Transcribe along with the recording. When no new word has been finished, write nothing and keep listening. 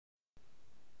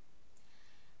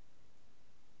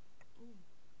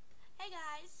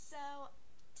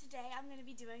today I'm going to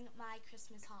be doing my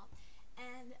Christmas haul,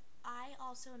 and I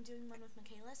also am doing one with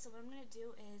Michaela. So what I'm going to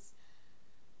do is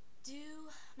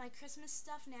do my Christmas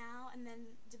stuff now and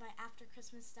then do my after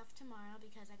Christmas stuff tomorrow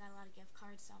because I got a lot of gift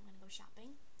cards, so I'm going to go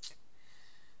shopping.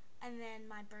 And then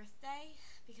my birthday,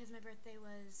 because my birthday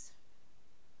was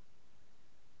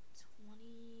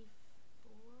 24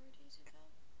 days ago.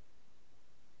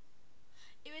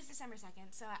 It was December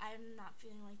 2nd, so I'm not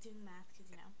feeling like doing math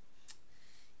because, you know.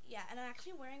 Yeah, and I'm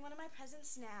actually wearing one of my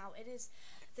presents now. It is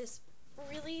this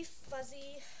really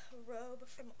fuzzy robe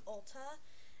from Ulta,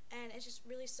 and it's just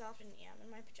really soft, and yeah, I'm in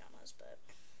my pajamas, but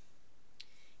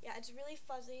yeah, it's really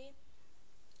fuzzy,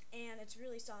 and it's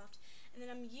really soft. And then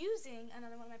I'm using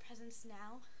another one of my presents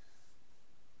now.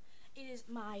 It is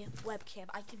my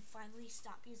webcam. I can finally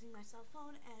stop using my cell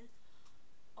phone, and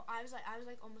I was like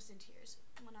almost in tears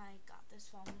when I got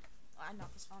this phone.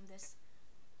 This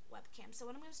webcam. So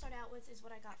what I'm going to start out with is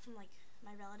what I got from like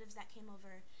my relatives that came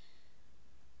over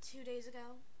 2 days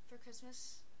ago for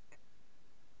Christmas.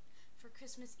 For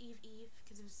Christmas Eve,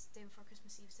 because it was the day before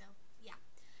Christmas Eve, so yeah.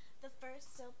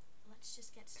 So let's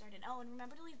just get started. Oh, and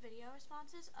remember to leave video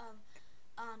responses of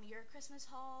your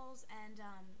Christmas hauls and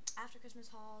after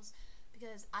Christmas hauls,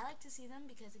 because I like to see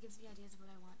them because it gives me ideas of what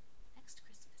I want next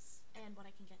Christmas and what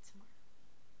I can get tomorrow.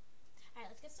 Alright,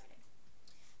 let's get started.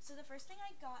 So the first thing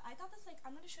I got this, like,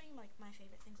 I'm going to show you like my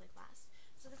favorite things like last.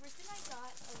 So the first thing I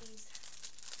got are these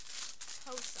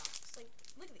toe socks. Like,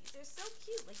 look at these. They're so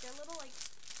cute. Like, they're little, like,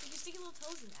 you can stick your little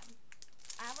toes in them.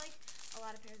 I have like a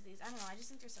lot of pairs of these. I don't know, I just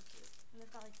think they're so cute. And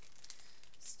they've got like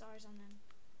stars on them.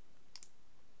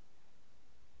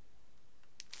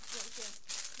 It's really cute.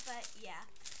 But yeah,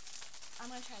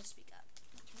 I'm going to try to speak up.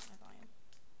 I'm going to turn up my volume.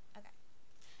 Okay.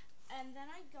 And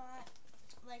then I got,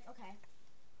 like, okay.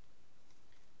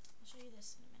 I'll show you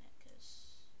this in a minute, because,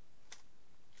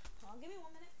 hold on, give me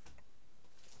 1 minute.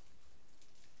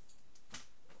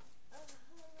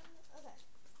 Okay.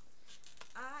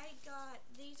 I got,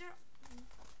 these are, I'm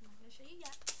not going to show you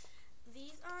yet.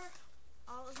 These are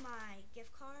all of my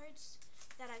gift cards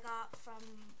that I got from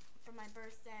my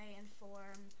birthday and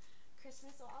for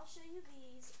Christmas. So I'll show you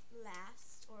these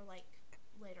last, or like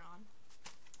later on.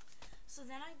 So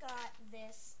then I got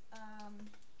this,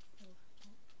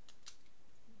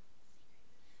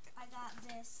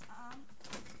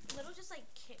 little just like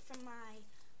kit from my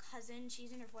cousin.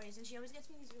 She's in her 40s and she always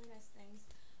gets me these really nice things.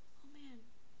 Oh man.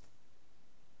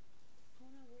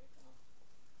 Oh no, where'd it go?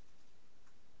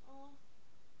 Oh.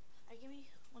 Alright, give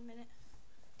me 1 minute.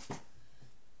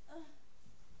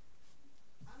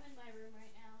 I'm in my room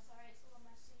right now. Sorry, it's a little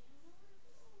messy. I don't know where to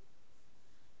go.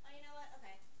 Oh, you know what?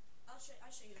 Okay. I'll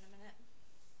show you in a minute.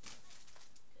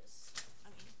 Because, I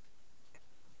mean,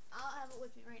 I'll have it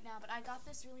with me right now, but I got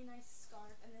this really nice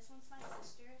scarf, and this one's my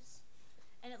sister's,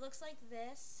 and it looks like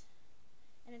this,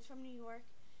 and it's from New York,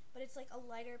 but it's like a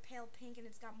lighter pale pink, and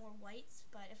it's got more whites.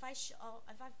 But if I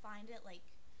find it like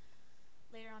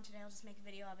later on today, I'll just make a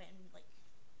video of it and like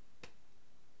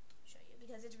show you,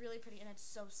 because it's really pretty and it's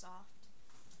so soft.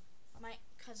 My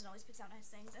cousin always picks out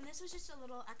nice things, and this was just a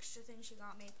little extra thing she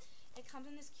got me. It comes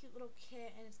in this cute little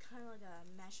kit, and it's kind of like a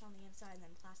mesh on the inside and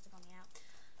then plastic on the out.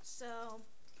 So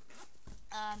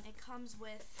it comes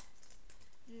with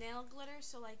nail glitter,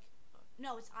 so like,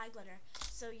 no, it's eye glitter.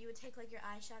 So you would take like your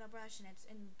eyeshadow brush, and it's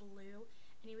in blue,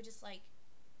 and you would just like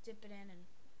dip it in and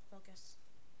focus.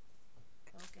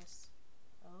 Focus.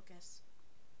 Focus.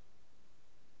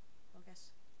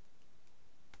 Focus.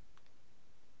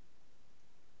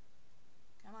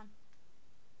 Come on.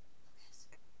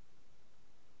 Focus.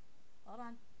 Hold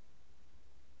on.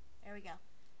 There we go.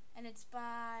 And it's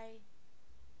by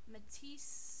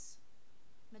Matisse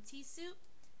Suit,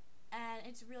 and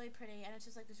it's really pretty, and it's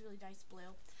just like this really nice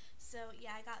blue. So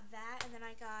yeah, I got that, and then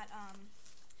I got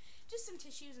just some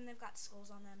tissues, and they've got skulls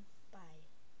on them by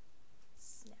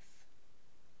Sniff.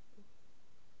 Ooh.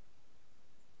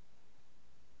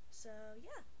 So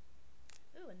yeah.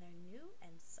 Ooh, and they're new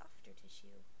and softer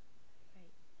tissue.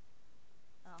 Right.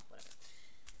 Oh, whatever.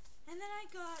 And then I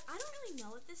don't really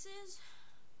know what this is.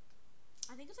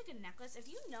 I think it's like a necklace. If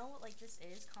you know what like this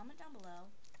is, comment down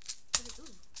below.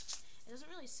 Ooh. It doesn't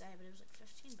really say, but it was like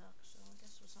 15 bucks, so I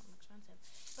guess it was something expensive.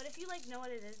 But if you like know what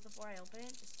it is before I open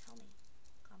it, just tell me.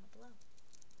 Comment below.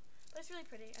 But it's really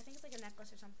pretty. I think it's like a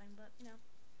necklace or something, but you know,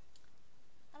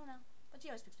 I don't know. But she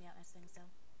always picks me out nice things, so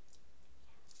yeah.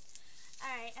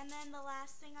 Alright, and then the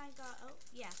last thing I got,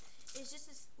 is just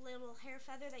this little hair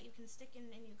feather that you can stick in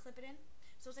and you clip it in.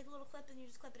 So it's like a little clip, and you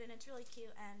just clip it in. It's really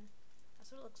cute, and that's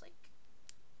what it looks like.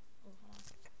 Oh, hold on.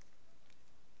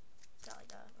 It's got like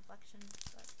a reflection,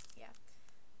 but yeah,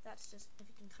 that's just, if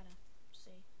you can kind of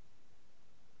see.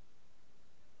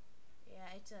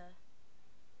 Yeah, it's a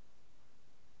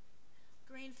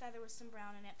green feather with some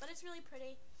brown in it, but it's really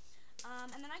pretty.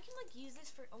 And then I can like use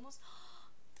this for almost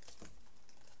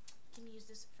can use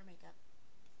this for makeup.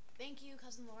 Thank you,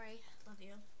 cousin Lori. Love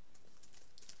you.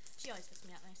 She always puts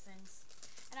me out nice things.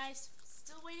 And I'm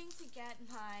still waiting to get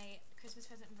my Christmas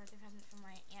present and birthday present from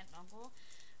my aunt and uncle,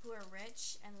 who are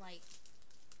rich and like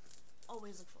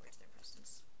always look forward to their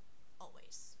presents.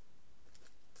 Always.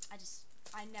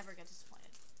 I never get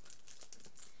disappointed.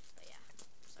 But yeah,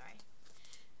 sorry.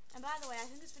 And by the way, I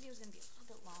think this video is going to be a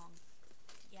little bit long.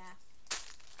 Yeah.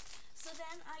 So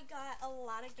then I got a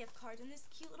lot of gift cards in this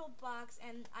cute little box,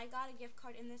 and I got a gift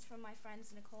card in this from my friends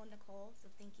Nicole and Nicole, so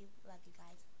thank you. Love you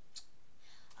guys.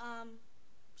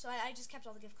 So I just kept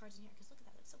all the gift cards in here because look at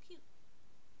that, that's so cute.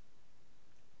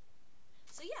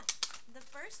 So yeah, the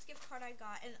first gift card I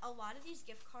got, and a lot of these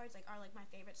gift cards are like my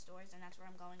favorite stores, and that's where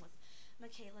I'm going with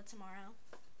Michaela tomorrow.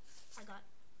 I got,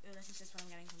 this is just what I'm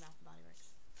getting from Bath & Body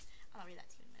Works. I'll read that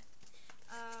to you in a minute.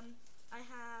 I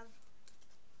have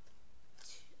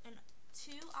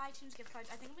two iTunes gift cards.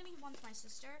 I think I'm going to give one to my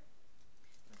sister.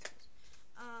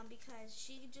 Because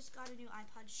she just got a new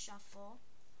iPod Shuffle.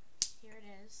 Here it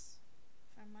is.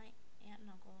 From my aunt and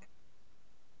uncle.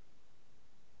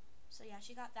 So yeah,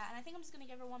 she got that. And I think I'm just going to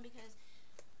give her one because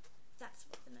that's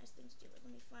what the nice thing to do with.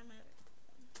 Let me find my other one.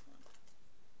 Hold on.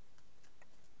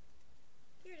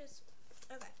 Here it is.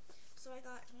 Okay. So I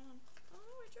got, hold on. Oh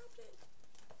no, I dropped it.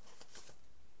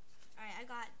 Alright, I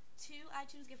got two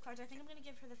iTunes gift cards. I think I'm going to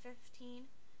give her the $15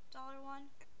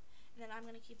 one. And then I'm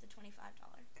going to keep the $25.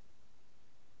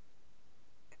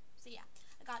 So yeah,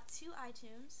 I got two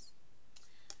iTunes.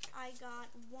 I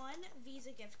got one Visa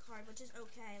gift card, which is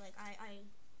okay. Like I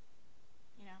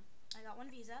got one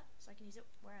Visa, so I can use it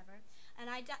wherever. And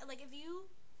like if you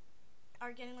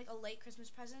are getting like a late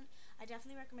Christmas present, I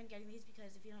definitely recommend getting these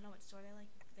because if you don't know what store they like,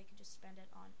 they could just spend it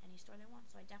on any store they want.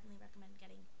 So I definitely recommend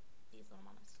getting these little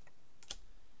mamas.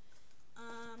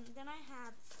 Then I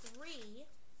have three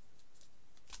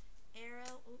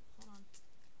Arrow. Oh, hold on.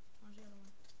 Where's the other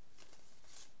one?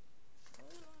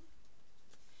 Hold on.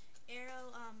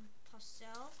 Arrow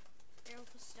Pastel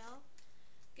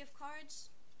gift cards.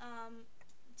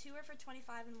 Two are for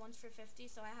 $25 and one's for $50.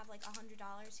 So I have like $100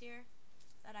 here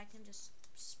that I can just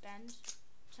spend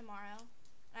tomorrow.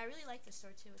 And I really like this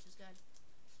store too, which is good.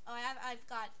 Oh, I've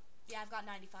got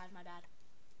 95. My bad.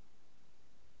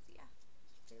 So yeah,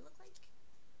 that's what they look like.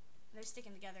 And they're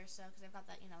sticking together, so because I've got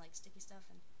that like sticky stuff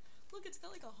and look, it's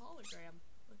got like a hologram.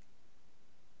 Look,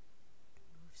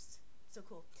 moves. So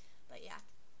cool. But yeah,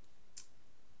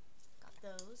 got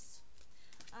those.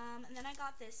 And then I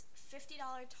got this $50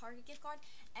 Target gift card,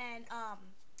 and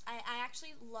I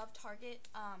actually love Target.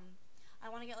 I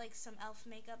want to get like some elf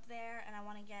makeup there, and I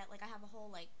want to get like I have a whole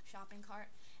like shopping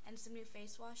cart and some new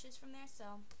face washes from there.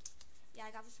 So yeah,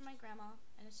 I got this from my grandma,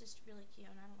 and it's just really cute.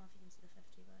 And I don't know if you can see the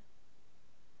 50, but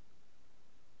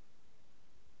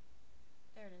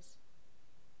there it is.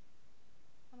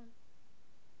 Hold on.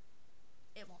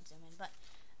 It won't zoom in, but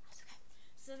that's okay.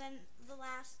 So then the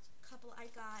last couple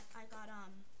I got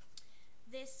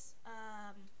this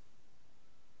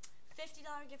 $50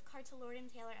 gift card to Lord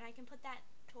 & Taylor, and I can put that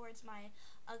towards my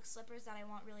UGG slippers that I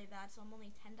want really bad, so I'm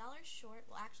only $10 short.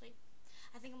 Well, actually,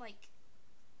 I think I'm like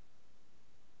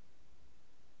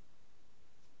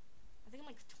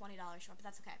 $20 short, but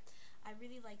that's okay. I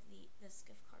really like this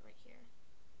gift card right here.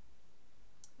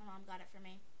 My mom got it for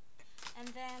me. And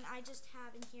then I just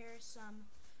have in here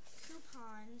some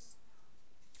coupons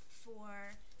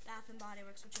for Bath & Body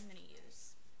Works, which I'm going to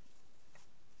use.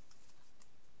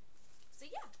 So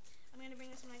yeah, I'm going to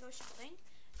bring this when I go shopping.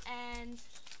 And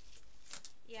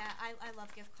yeah, I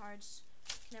love gift cards.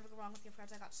 Can never go wrong with gift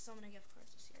cards. I got so many gift cards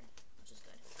this year, which is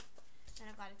good. And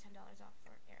I've got a $10 off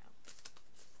for Arrow.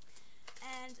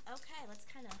 And okay, let's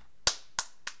kind of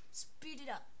speed it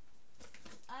up.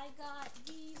 I got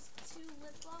these two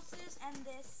lip glosses and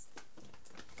this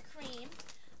cream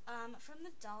from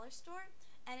the dollar store,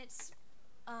 and it's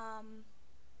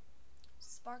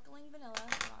sparkling vanilla.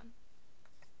 Hold on.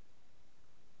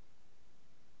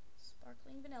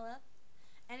 Sparkling vanilla,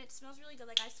 and it smells really good.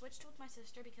 Like I switched with my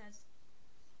sister because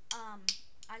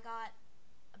I got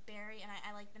a berry and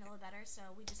I like vanilla better, so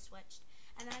we just switched.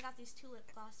 And then I got these two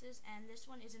lip glosses, and this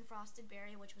one is in frosted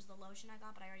berry, which was the lotion I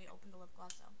got, but I already opened the lip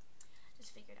gloss, so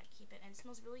just figured I'd keep it. And it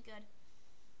smells really good.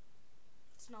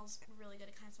 It smells really good.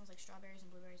 It kind of smells like strawberries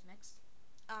and blueberries mixed.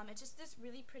 It's just this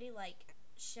really pretty like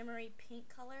shimmery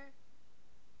pink color,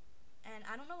 and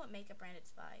I don't know what makeup brand it's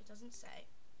by. It doesn't say.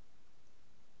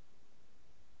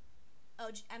 Oh,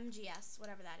 MGS,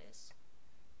 whatever that is.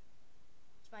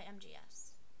 It's by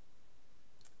MGS.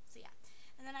 So yeah.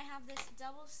 And then I have this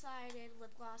double-sided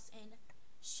lip gloss in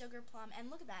Sugar Plum.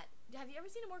 And look at that. Have you ever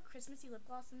seen a more Christmassy lip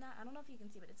gloss than that? I don't know if you can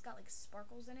see, but it's got like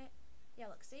sparkles in it. Yeah,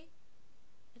 look, see?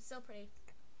 It's so pretty.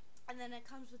 And then it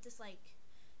comes with this like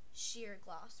sheer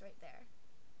gloss right there.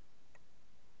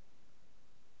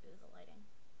 Ooh, the lighting.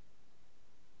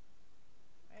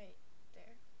 Right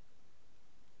there.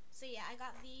 So yeah, I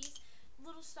got these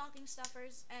little stocking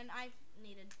stuffers, and I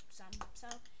needed some. So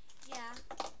yeah.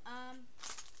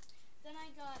 Then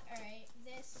I got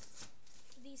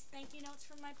these thank you notes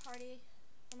from my party.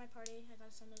 I gotta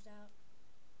send those out.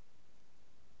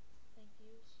 Thank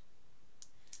yous.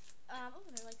 Oh,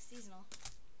 they're like seasonal.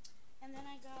 And then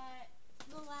I got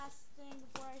the last thing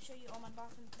before I show you all my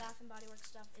Bath and Body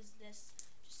Works stuff is this,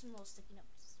 just some little sticky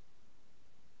notes.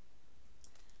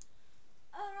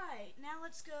 Alright, now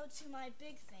let's go to my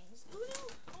big things. Ooh,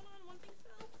 no, hold on, one thing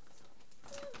fell.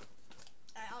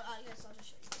 I guess I'll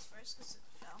just show you this first because it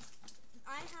fell.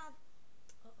 I have,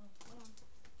 hold on,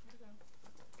 where'd it go?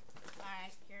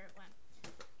 Alright, here it went.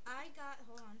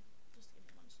 Hold on, just give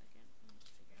me 1 second. Let me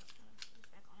just figure out how to put this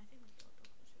back on. I think my kid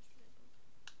broke this yesterday, but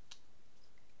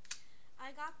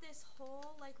I got this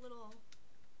whole, like, little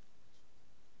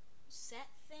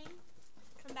set thing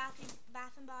from Bath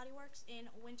and Body Works in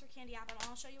Winter Candy Apple.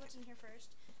 And I'll show you what's in here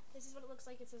first. This is what it looks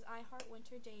like. It says I Heart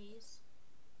Winter Days.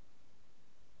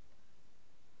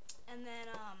 And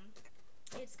then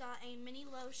it's got a mini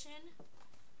lotion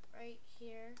right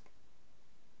here,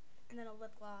 and then a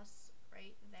lip gloss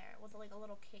right there with like a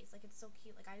little case. Like, it's so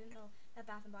cute. Like, I didn't know that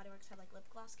Bath and Body Works had like lip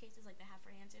gloss cases like they have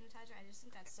for hand sanitizer. I just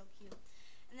think that's so cute.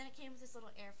 And then it came with this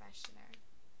little air freshener,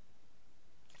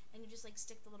 and you just like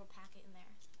stick the little packet in there.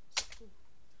 Ooh.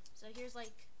 So here's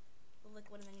like the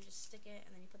liquid, and then you just stick it,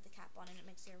 and then you put the cap on, and it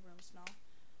makes your room smell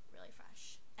really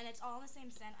fresh. And it's all in the same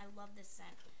scent. I love this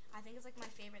scent. I think it's like my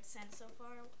favorite scent so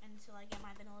far until I get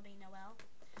my Vanilla Bean Noel.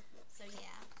 So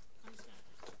yeah, I'm just gonna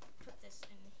put this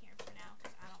in here for now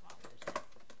because I don't want to lose it.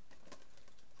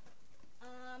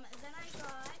 Then I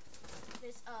got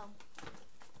this.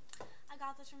 I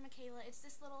got this from Michaela. It's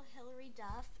this little Hilary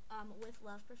Duff with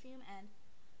Love perfume, and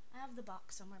I have the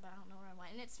box somewhere, but I don't know where I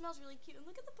went. And it smells really cute. And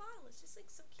look at the bottle. It's just like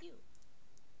so cute.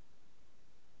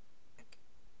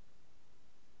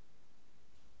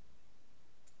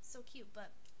 So cute,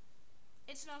 but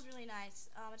it smells really nice.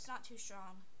 It's not too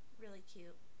strong. Really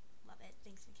cute. Love it.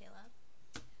 Thanks, Michaela.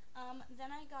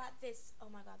 Then I got this, oh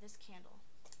my god, this candle.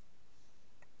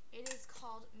 It is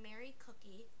called Merry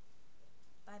Cookie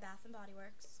by Bath and Body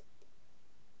Works.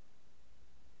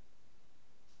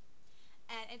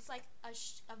 And it's like a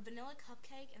vanilla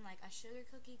cupcake and like a sugar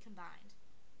cookie combined.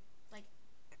 Like,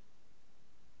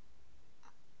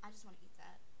 I just want to eat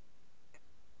that.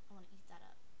 I want to eat that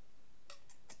up.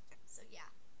 So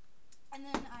yeah. And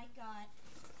then I got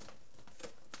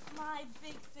my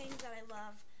big things that I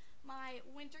love. My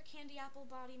Winter Candy Apple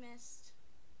Body Mist.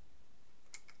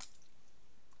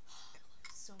 Oh, I love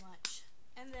it so much.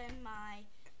 And then my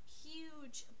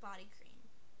huge body cream.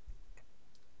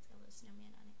 It's got a little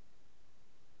snowman on it.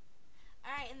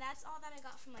 Alright, and that's all that I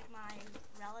got from like my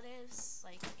relatives,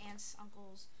 like aunts,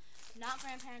 uncles, not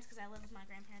grandparents because I live with my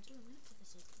grandparents. Ooh, I'm gonna put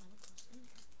this my lip gloss in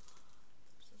there.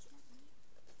 So smart, right?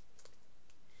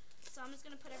 So I'm just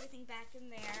gonna put everything back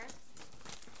in there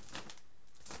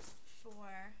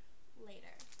for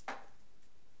later.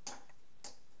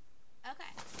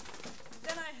 Okay.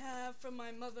 Then I have from my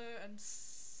mother and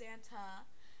Santa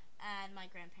and my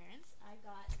grandparents, I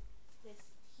got this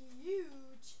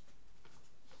huge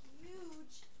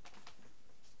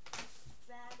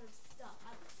bag of stuff.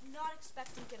 I was not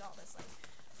expecting to get all this. Like,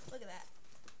 look at that.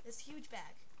 This huge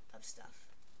bag of stuff.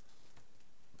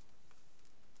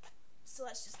 So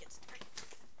let's just get started.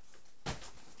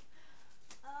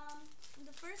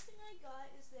 The first thing I got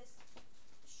is this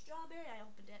strawberry. I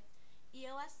opened it.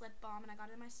 EOS lip balm, and I got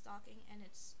it in my stocking, and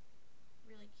it's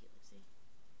really cute. Let's see.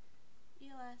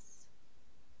 EOS.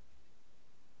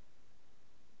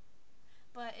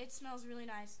 But it smells really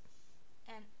nice,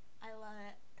 and I love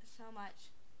it so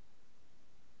much.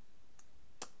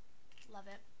 Love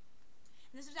it.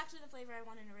 And this was actually the flavor I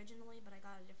wanted originally, but I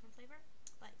got a different flavor.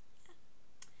 But yeah,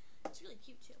 it's really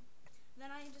cute too.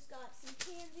 Then I just got some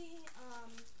candy.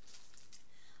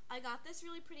 I got this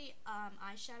really pretty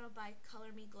eyeshadow by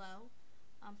Color Me Glow,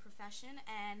 Profession,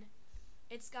 and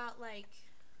it's got like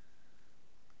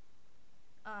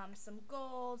some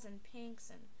golds and pinks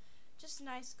and just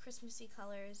nice Christmassy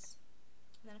colors.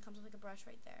 And then it comes with like a brush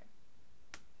right there.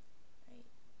 Right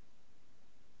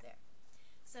there.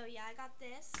 So yeah, I got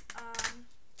this.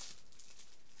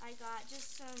 I got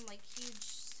just some like huge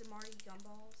Smarty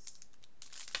gumballs.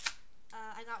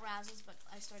 I got Razzles, but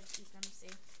I started to eat them, see.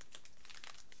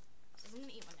 because I'm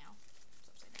gonna eat one now.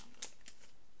 It's upside down.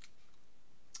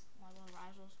 My little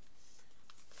razzles.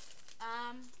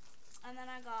 And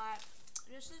then I got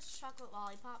just this chocolate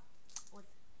lollipop with,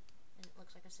 and it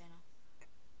looks like a Santa.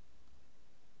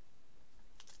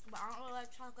 But I don't really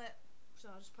like chocolate, so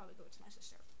I'll just probably give it to my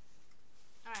sister.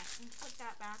 Alright, put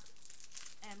that back.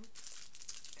 And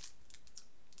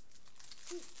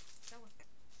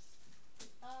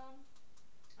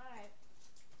alright.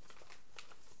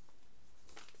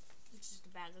 It's just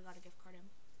a bag. I got a gift card in.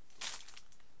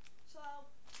 So,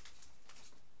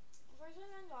 the first thing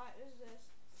I got is this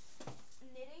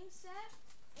knitting set,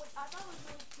 which I thought was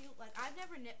really cute. Like, I've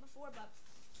never knit before, but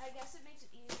I guess it makes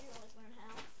it easier to like learn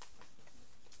how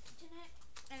to knit.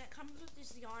 And it comes with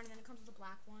this yarn, and then it comes with a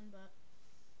black one, but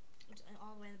it's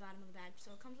all the way in the bottom of the bag.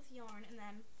 So it comes with yarn, and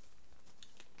then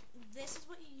this is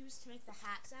what you use to make the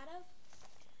hats out of.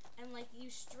 And like you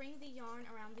string the yarn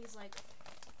around these like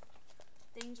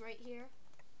things right here,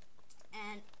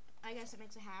 and I guess it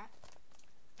makes a hat.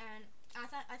 And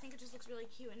I think it just looks really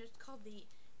cute, and it's called the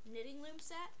knitting loom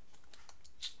set.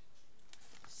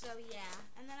 So yeah,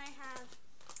 and then I have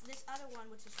this other one,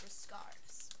 which is for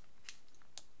scarves.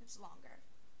 It's longer.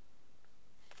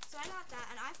 So I got that,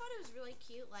 and I thought it was really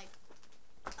cute. Like,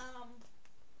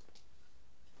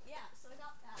 yeah. So I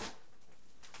got that.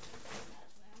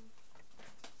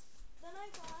 Then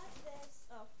I got this.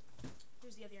 Oh,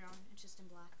 here's the other yarn. It's just in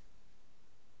black.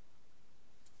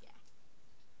 Yeah.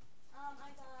 I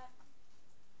got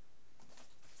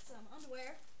some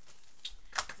underwear,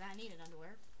 because I needed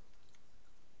underwear.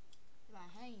 By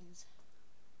Hanes.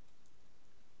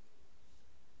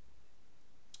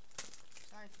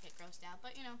 Sorry if you get grossed out,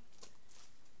 but you know.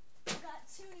 I got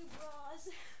 2 new bras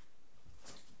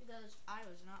because I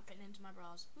was not fitting into my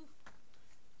bras. Whew.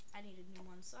 I needed new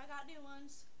ones, so I got new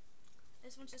ones.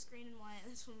 This one's just green and white.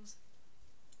 This one's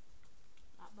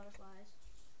not butterflies.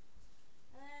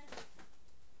 And then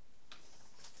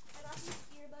I got these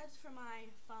earbuds for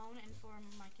my phone and for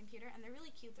my computer, and they're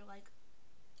really cute. They're like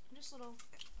just little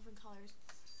different colors.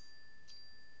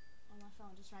 Oh, my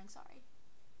phone just rang. Sorry.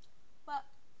 But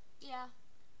yeah,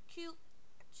 cute,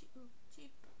 cheap.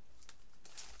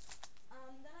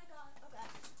 Then I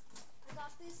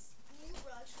got this new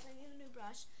brush. I need a new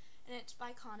brush, and it's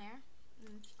by Conair.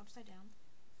 And it's upside down.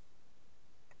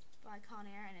 It's by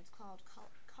Conair, and it's called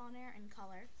Conair in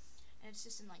Color, and it's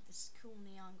just in like this cool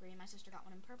neon green. My sister got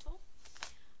one in purple.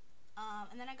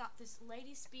 And then I got this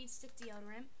Lady Speed Stick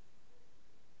deodorant.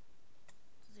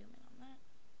 Zoom in on that.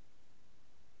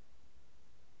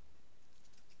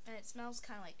 And it smells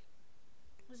kind of like,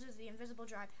 this is the Invisible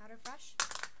Dry Powder Fresh.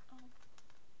 Oh,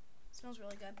 it smells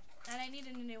really good. And I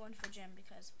needed a new one for gym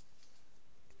because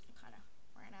it kind of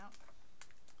ran out.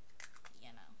 You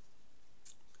know,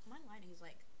 my lighting is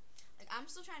like I'm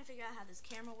still trying to figure out how this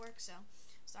camera works, so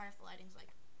sorry if the lighting's like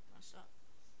messed up.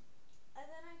 And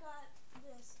then I got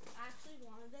this. I actually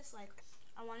wanted this. Like,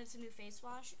 I wanted some new face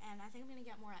wash, and I think I'm gonna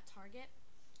get more at Target.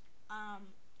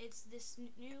 It's this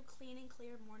new Clean and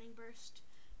Clear Morning Burst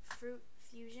Fruit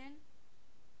Fusion,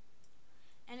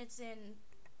 and it's in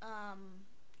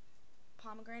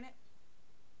pomegranate.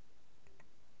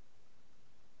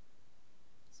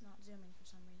 It's not zooming for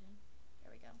some reason.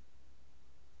 There we go.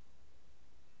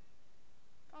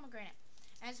 Pomegranate.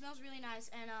 And it smells really nice,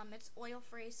 and it's oil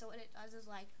free, so what it does is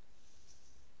like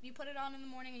you put it on in the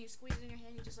morning and you squeeze it in your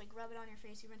hand, you just like rub it on your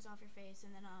face, you rinse off your face,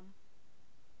 and then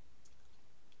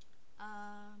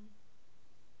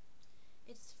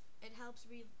it helps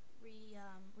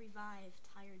revive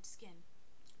tired skin.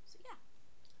 So yeah.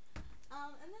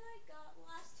 And then I got the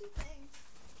last 2 things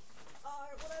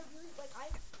are what I really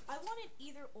like. I wanted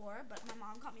either or, but my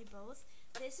mom got me both.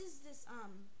 This is this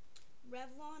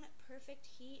Revlon Perfect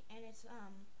Heat, and it's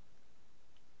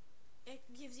it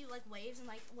gives you like waves, and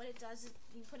like what it does is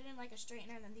you put it in like a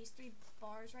straightener, and then these 3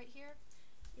 bars right here,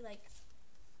 you like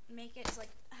make it like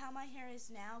how my hair is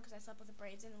now, because I slept with the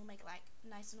braids in, it'll make it like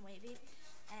nice and wavy,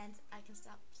 and I can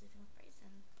stop sleeping with braids.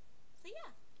 And so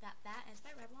yeah, got that, and it's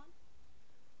by Revlon.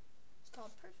 It's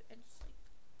called Perfect. It's like,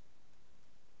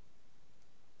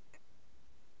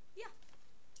 yeah.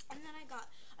 And then I got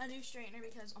a new straightener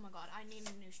because, oh my god, I need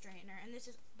a new straightener, and this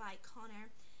is by Conair,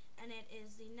 and it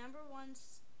is the #1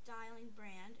 styling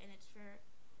brand, and it's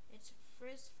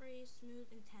frizz-free, smooth,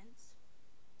 intense.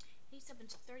 Heats up in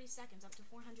 30 seconds, up to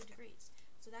 400 degrees.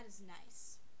 So that is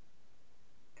nice.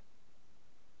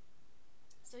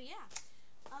 So yeah.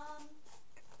 I'm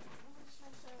just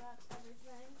make sure that's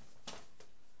everything.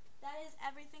 That is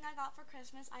everything I got for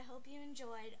Christmas. I hope you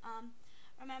enjoyed.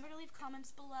 Remember to leave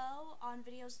comments below on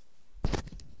videos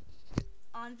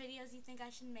you think I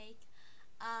should make.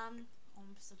 I'm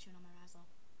still chewing on my razzle.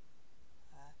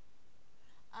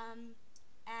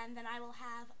 And then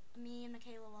me and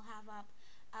Michaela will have up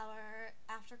our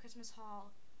after Christmas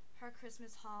haul, her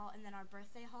Christmas haul, and then our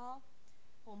birthday haul.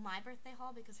 Well, my birthday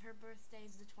haul, because her birthday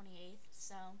is the 28th,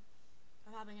 so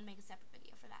I'm probably going to make a separate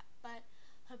video for that. But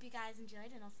hope you guys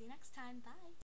enjoyed, and I'll see you next time. Bye!